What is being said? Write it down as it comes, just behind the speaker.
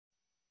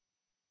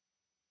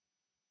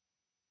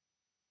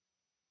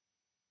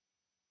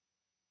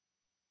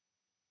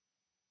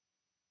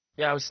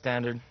Yeah, it was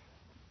standard.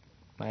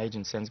 My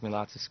agent sends me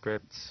lots of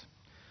scripts.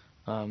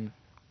 Um,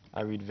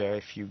 I read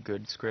very few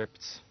good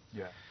scripts,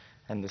 Yeah.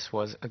 and this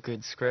was a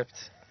good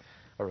script,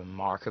 a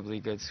remarkably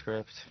good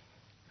script.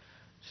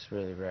 Just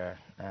really rare.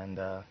 And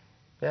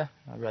yeah,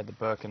 I read the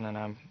book, and then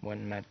I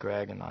went and met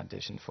Greg and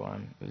auditioned for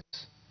him.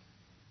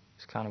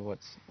 It's kind of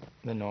what's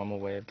the normal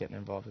way of getting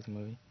involved with a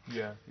movie.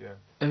 Yeah, yeah.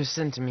 It was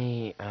sent to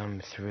me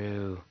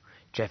through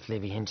Jeff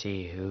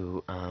Levy-Hinty,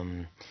 who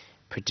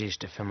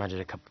produced a film I did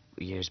a couple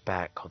years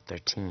back called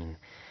 13,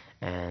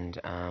 and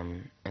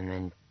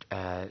then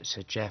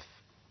so Jeff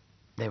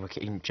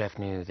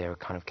knew they were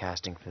kind of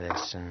casting for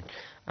this,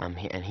 and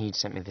he'd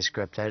sent me the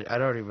script. I'd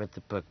already read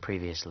the book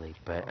previously,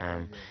 but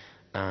Okay,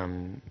 yeah.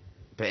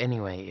 but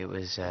anyway, it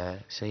was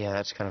so yeah,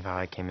 that's kind of how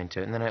I came into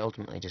it, and then I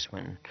ultimately just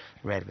went and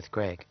read with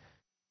Greg.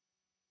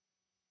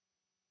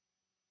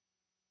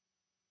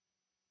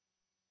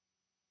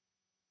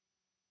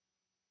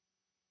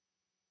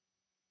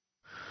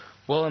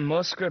 Well, in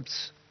most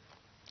scripts,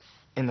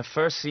 in the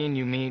first scene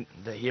you meet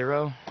the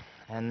hero,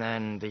 and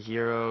then the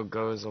hero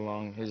goes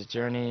along his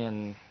journey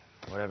and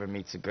whatever,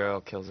 meets a girl,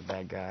 kills a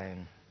bad guy,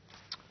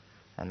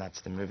 and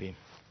that's the movie.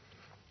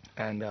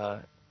 And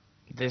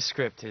this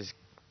script has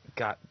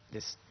got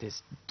this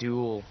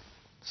dual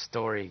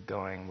story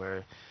going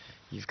where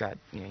you've got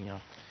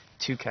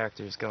two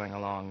characters going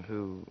along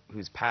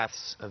whose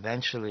paths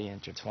eventually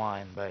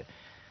intertwine, but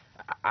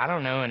I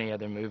don't know any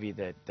other movie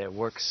that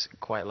works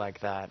quite like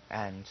that.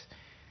 And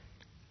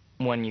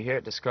when you hear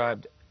it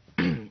described,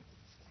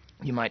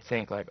 you might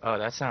think like, oh,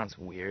 that sounds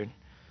weird.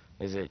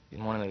 Is it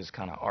one of those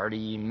kind of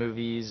arty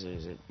movies?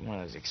 Is it one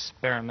of those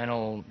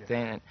experimental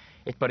thing?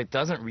 But it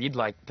doesn't read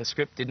like, the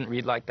script didn't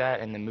read like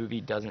that, and the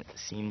movie doesn't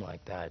seem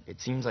like that.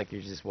 It seems like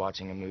you're just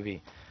watching a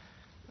movie.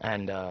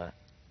 And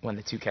when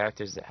the two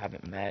characters that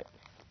haven't met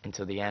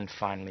until the end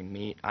finally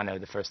meet, I know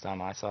the first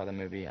time I saw the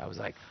movie, I was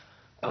like,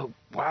 oh,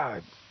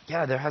 wow,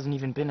 yeah, there hasn't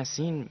even been a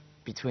scene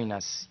between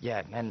us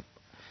yet, and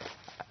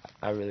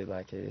I really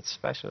like it. It's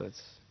special.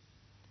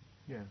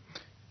 Yeah.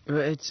 Well,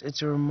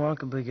 it's a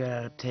remarkably good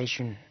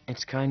adaptation.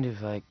 It's kind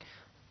of like,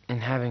 in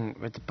having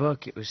read the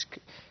book,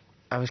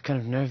 I was kind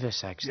of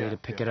nervous actually Yeah, to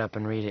pick yeah. it up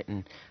and read it,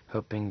 and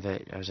hoping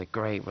that I was like,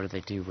 great, what do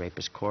they do? Rape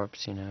his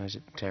corpse? You know, is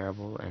it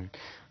terrible?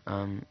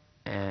 Um,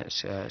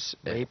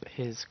 Rape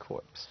his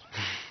corpse.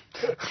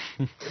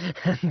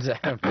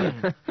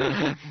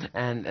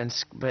 and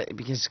but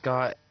because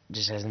Scott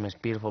just has the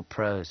most beautiful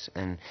prose,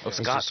 and Oh, Yeah.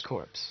 Scott's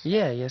corpse.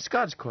 yeah,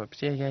 Scott's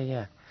corpse,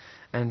 yeah.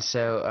 And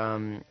so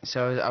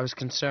I was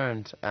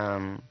concerned,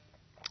 and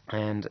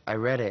I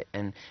read it,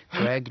 and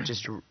Greg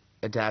just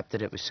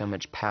adapted it with so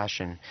much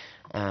passion,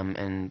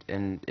 and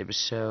it was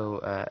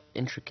so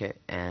intricate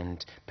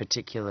and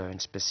particular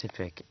and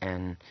specific,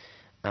 and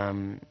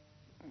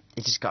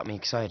it just got me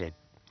excited.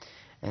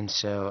 And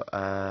so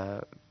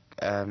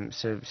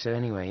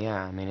anyway,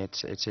 yeah, I mean,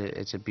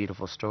 it's a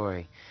beautiful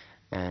story,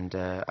 and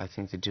I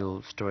think the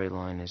dual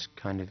storyline is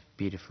kind of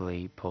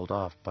beautifully pulled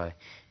off by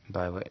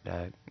what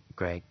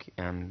Greg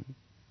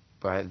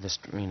by this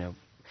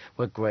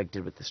what Greg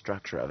did with the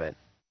structure of it.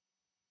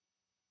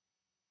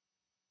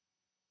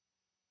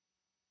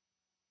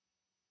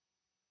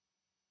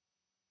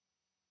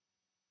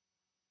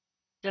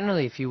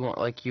 Generally, if you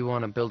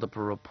want to build up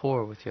a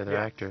rapport with the other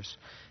Yeah. actors,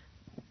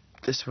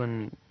 this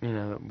one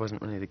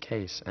wasn't really the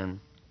case, and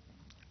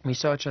we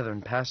saw each other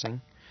in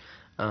passing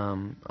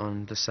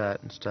on the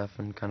set and stuff,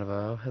 and kind of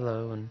oh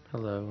hello,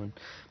 and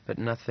but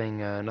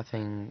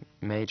nothing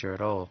major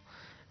at all.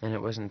 And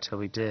it wasn't until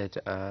we did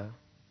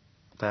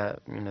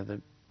that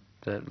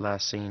the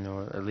last scene,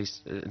 or at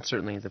least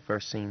certainly the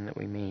first scene that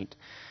we meet,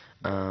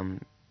 um,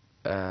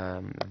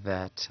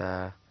 that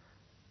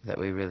that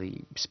we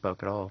really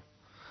spoke at all,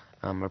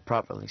 or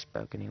properly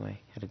spoke anyway,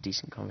 had a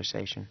decent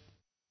conversation.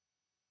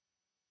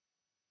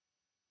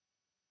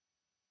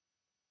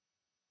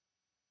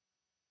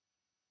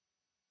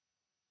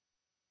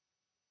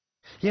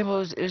 Yeah,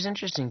 well, it was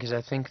interesting because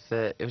I think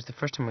that it was the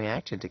first time we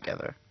acted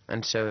together,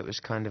 and so it was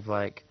kind of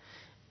like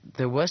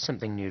there was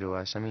something new to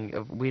us. I mean,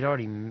 we'd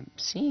already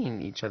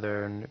seen each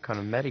other and kind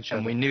of met each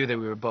And other. we knew that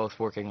we were both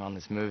working on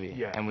this movie.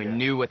 Yeah, And we yeah.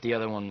 knew what the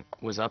other one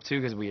was up to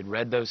because we had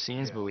read those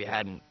scenes, Yeah, but we yeah.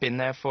 hadn't been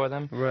there for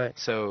them. Right.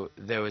 So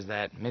there was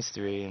that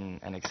mystery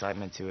and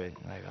excitement to it.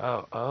 Like,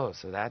 oh,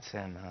 so that's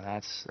him. Oh,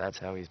 that's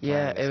how he's playing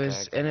Yeah, this it was,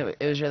 character. and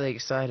it was really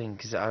exciting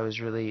because I was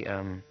really,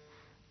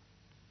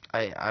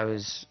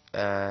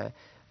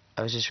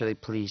 I was just really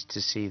pleased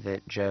to see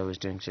that Joe was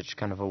doing such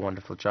kind of a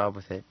wonderful job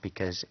with it,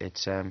 because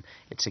it's a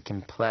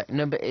complex,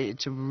 no, but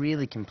it's a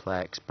really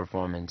complex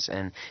performance,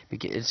 and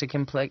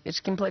it's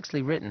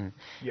complexly written,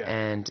 Yeah.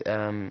 and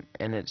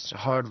it's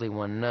hardly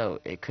one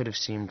note. It could have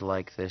seemed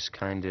like this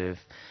kind of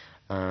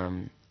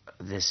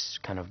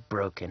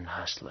broken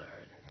hustler,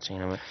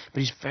 but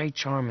he's very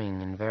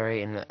charming and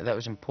that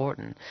was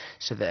important,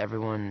 so that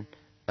everyone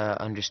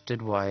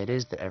understood why it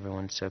is that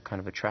everyone's so kind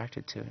of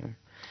attracted to him.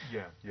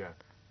 Yeah, yeah.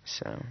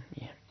 So,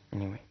 yeah,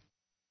 anyway.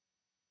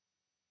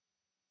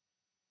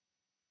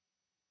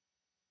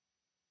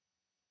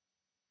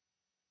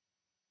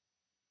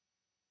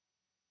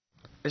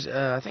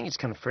 I think it's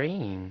kind of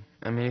freeing.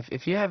 I mean,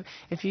 if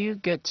you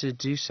get to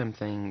do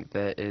something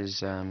that is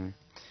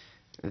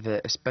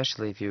that,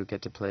 especially if you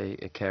get to play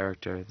a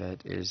character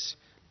that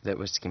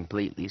was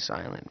completely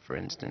silent, for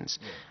instance,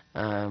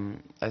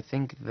 I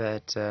think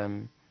that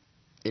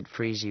it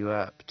frees you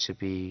up to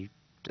be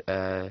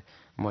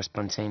more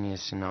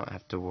spontaneous and not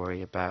have to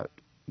worry about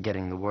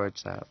getting the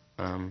words out.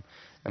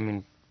 I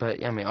mean,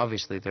 but I mean,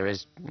 obviously there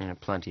is, you know,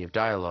 plenty of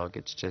dialogue.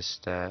 It's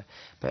just,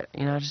 but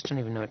you know, I just don't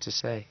even know what to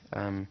say.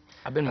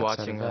 I've been Outside of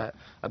watching that.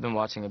 I've been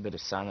watching a bit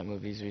of silent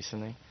movies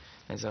recently.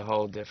 It's a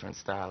whole different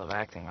style of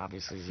acting.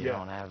 Obviously, you Yeah.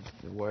 don't have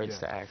the words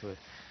Yeah. to act with.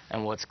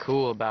 And what's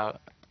cool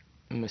about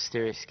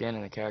Mysterious Skin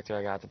and the character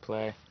I got to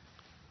play,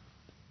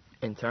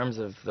 in terms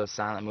of those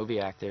silent movie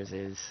actors,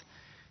 is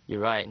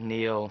you're right.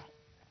 Neil,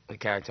 the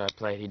character I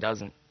played, he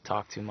doesn't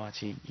talk too much.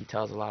 He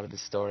tells a lot of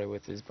his story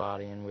with his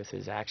body and with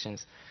his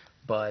actions.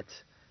 But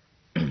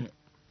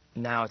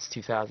now it's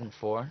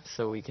 2004,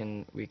 so we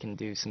can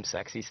do some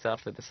sexy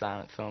stuff that the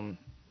silent film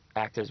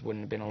actors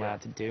wouldn't have been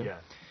allowed to do. Yeah.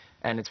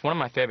 And it's one of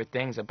my favorite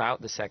things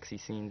about the sexy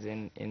scenes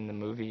in the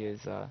movie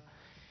is a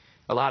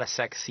lot of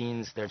sex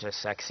scenes, they're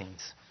just sex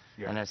scenes.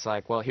 Yeah. And it's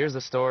like, well, here's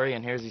the story,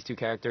 and here's these two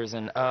characters,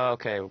 and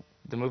okay,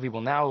 the movie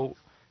will now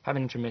have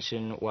an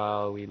intermission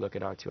while we look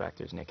at our two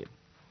actors naked.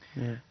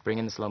 Yeah. Bring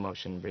in the slow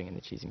motion, bring in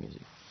the cheesy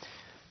music.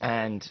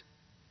 And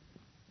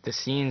the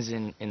scenes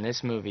in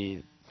this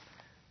movie,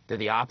 they're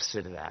the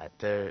opposite of that.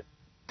 They're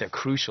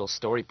crucial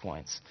story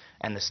points,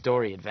 and the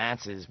story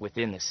advances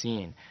within the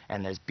scene,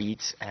 and there's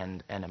beats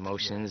and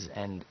emotions,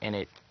 and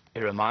it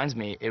reminded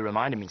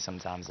me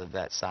sometimes of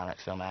that silent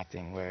film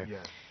acting where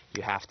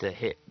you have to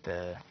hit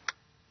the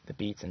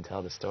beats and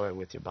tell the story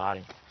with your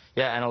body.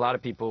 Yeah, and a lot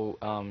of people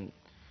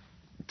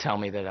tell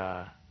me that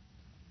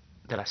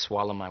I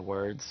swallow my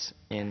words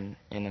in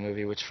the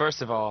movie, which,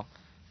 first of all,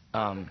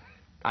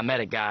 I met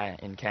a guy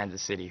in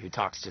Kansas City who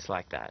talks just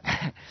like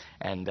that,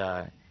 and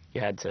you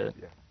had to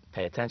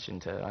pay attention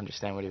to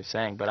understand what he was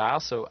saying. But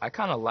I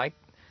kind of like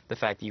the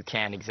fact that you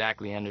can't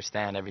exactly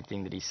understand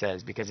everything that he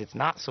says, because it's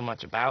not so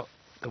much about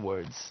the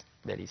words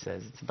that he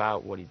says, it's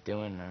about what he's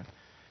doing or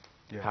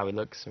how he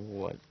looks or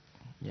what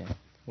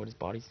his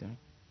body's doing.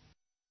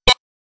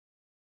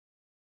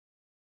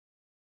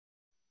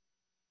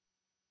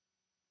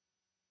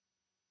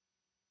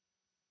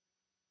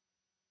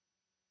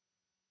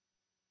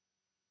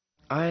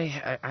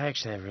 I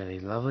actually have really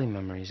lovely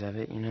memories of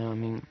it. You know, I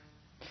mean,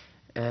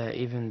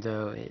 even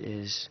though it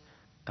is,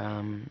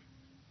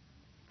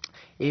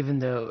 even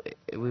though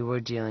we were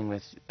dealing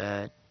with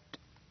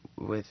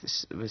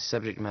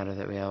subject matter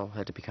that we all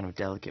had to be kind of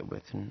delicate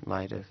with in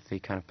light of the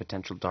kind of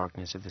potential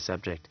darkness of the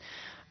subject,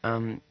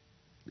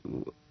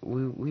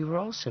 we were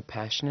all so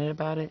passionate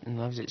about it and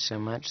loved it so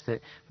much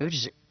that we were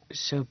just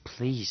so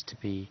pleased to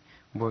be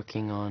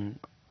working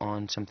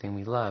on something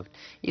we loved,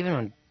 even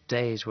on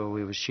days where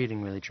we were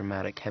shooting really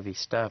dramatic, heavy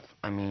stuff.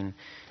 I mean,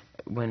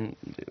 when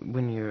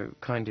you're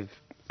kind of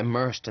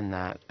immersed in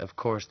that, of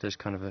course, there's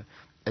kind of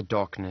a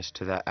darkness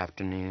to that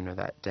afternoon or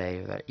that day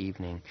or that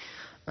evening.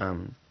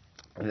 But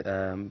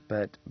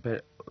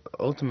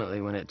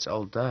ultimately, when it's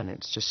all done,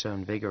 it's just so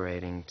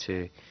invigorating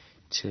to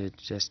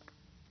just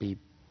be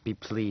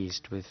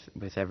pleased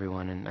with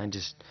everyone. And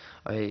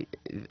I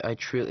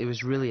truly, it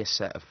was really a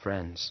set of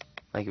friends.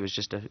 Like, it was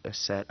just a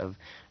set of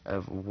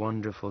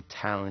wonderful,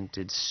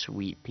 talented,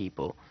 sweet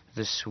people.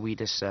 The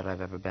sweetest set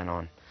I've ever been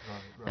on.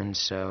 Right. And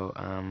so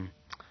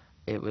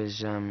it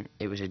was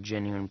a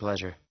genuine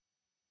pleasure.